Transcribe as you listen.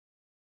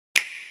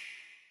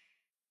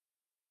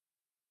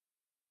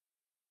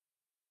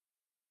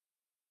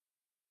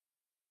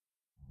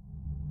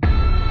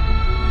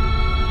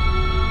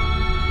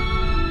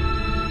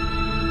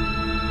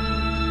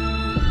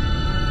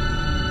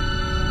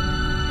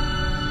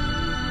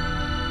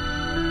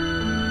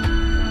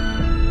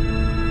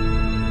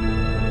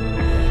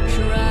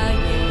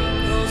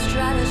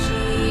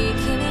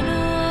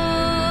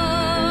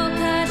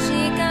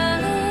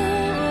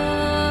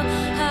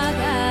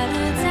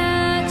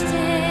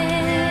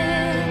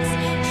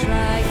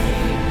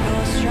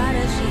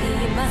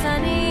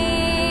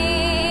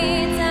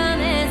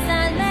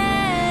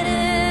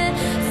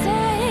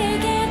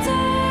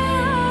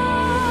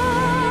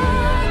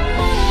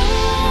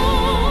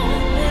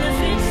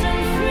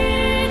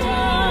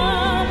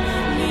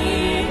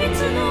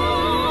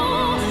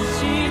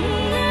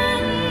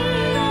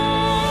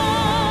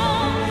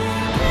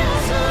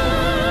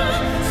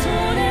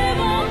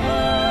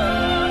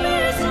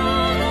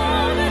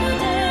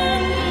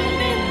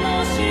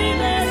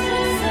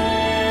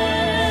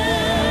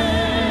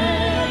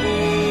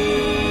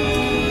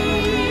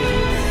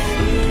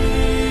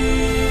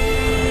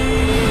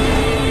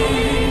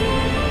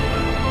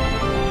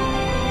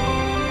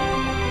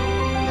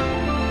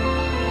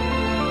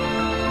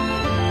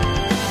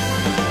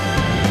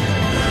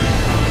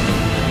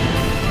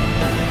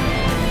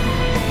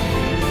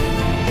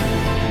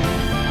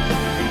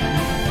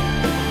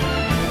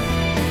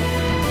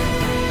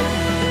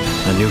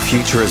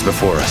future is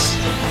before us.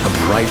 A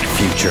bright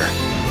future.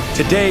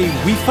 Today,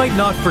 we fight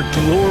not for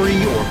glory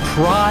or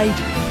pride,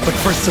 but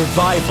for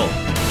survival,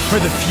 for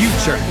the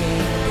future.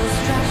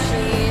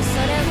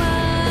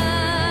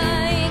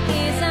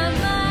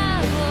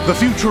 The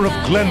future of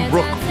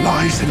Glenbrook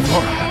lies in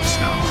your hands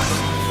now.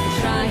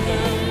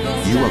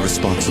 You are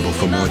responsible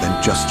for more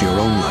than just your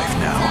own life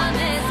now.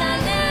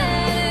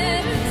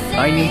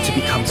 I need to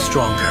become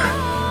stronger.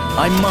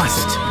 I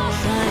must.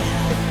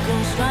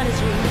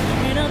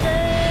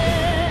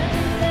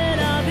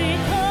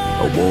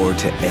 A war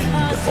to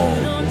end all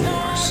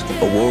wars.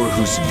 A war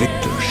whose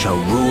victor shall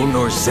rule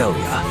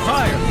Norzelia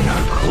Fire! in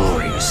our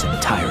glorious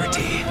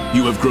entirety.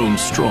 You have grown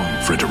strong,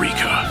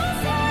 Frederica.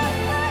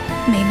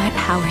 May my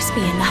powers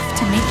be enough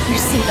to make you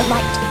see the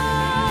light.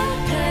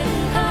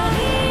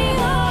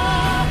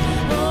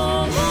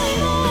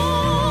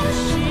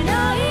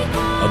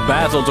 A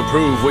battle to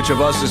prove which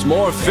of us is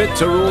more fit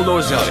to rule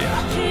Norzelia.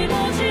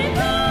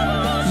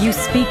 You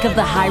speak of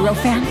the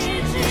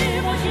Hierophant?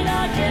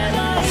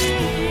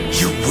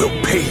 You will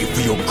pay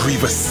for your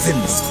grievous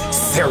sins,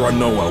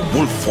 Serenoa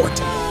Wolffort,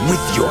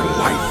 with your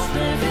life.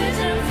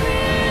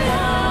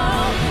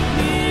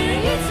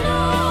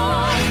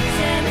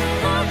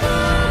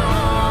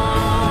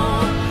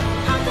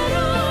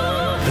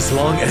 As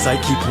long as I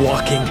keep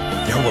walking,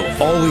 there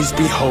will always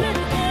be hope.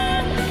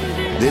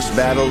 This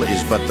battle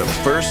is but the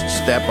first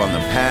step on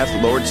the path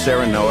Lord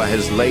Serenoa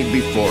has laid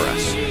before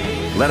us.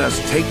 Let us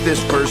take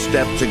this first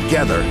step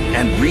together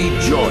and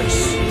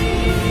rejoice.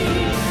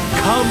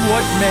 Come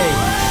what may,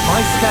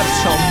 my steps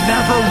shall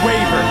never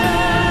waver.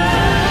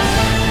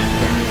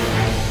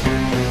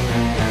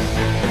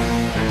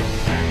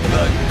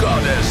 The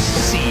goddess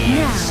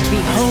sees. Now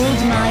behold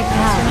my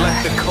power.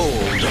 Let the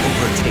cold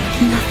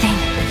overtake you. Nothing.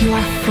 You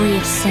are free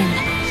of sin.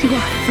 You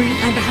are free.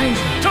 I'm behind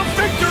you. To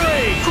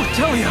victory!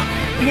 Cordelia,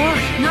 why?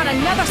 Not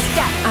another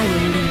step. I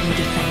will leave you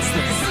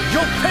defenseless.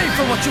 You'll pay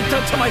for what you've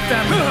done to my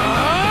family.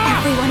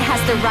 Everyone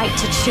has the right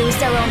to choose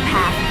their own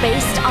path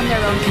based on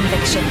their own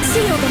convictions.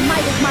 Feel the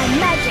might of my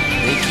magic.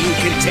 Think you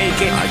can take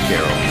it? I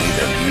care only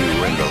that you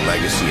and the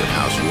legacy of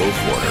House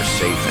Wolffort are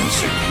safe and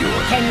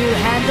secure. Can you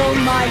handle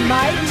my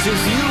might?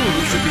 Tis you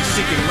who should be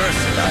seeking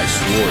mercy. I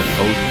swore an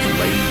oath to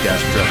Lady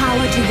Destra.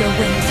 Power to your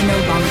wings no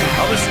longer.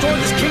 I'll restore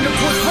this kingdom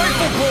to its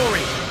rightful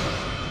glory.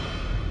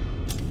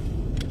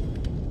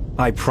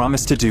 I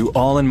promise to do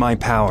all in my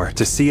power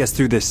to see us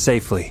through this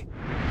safely.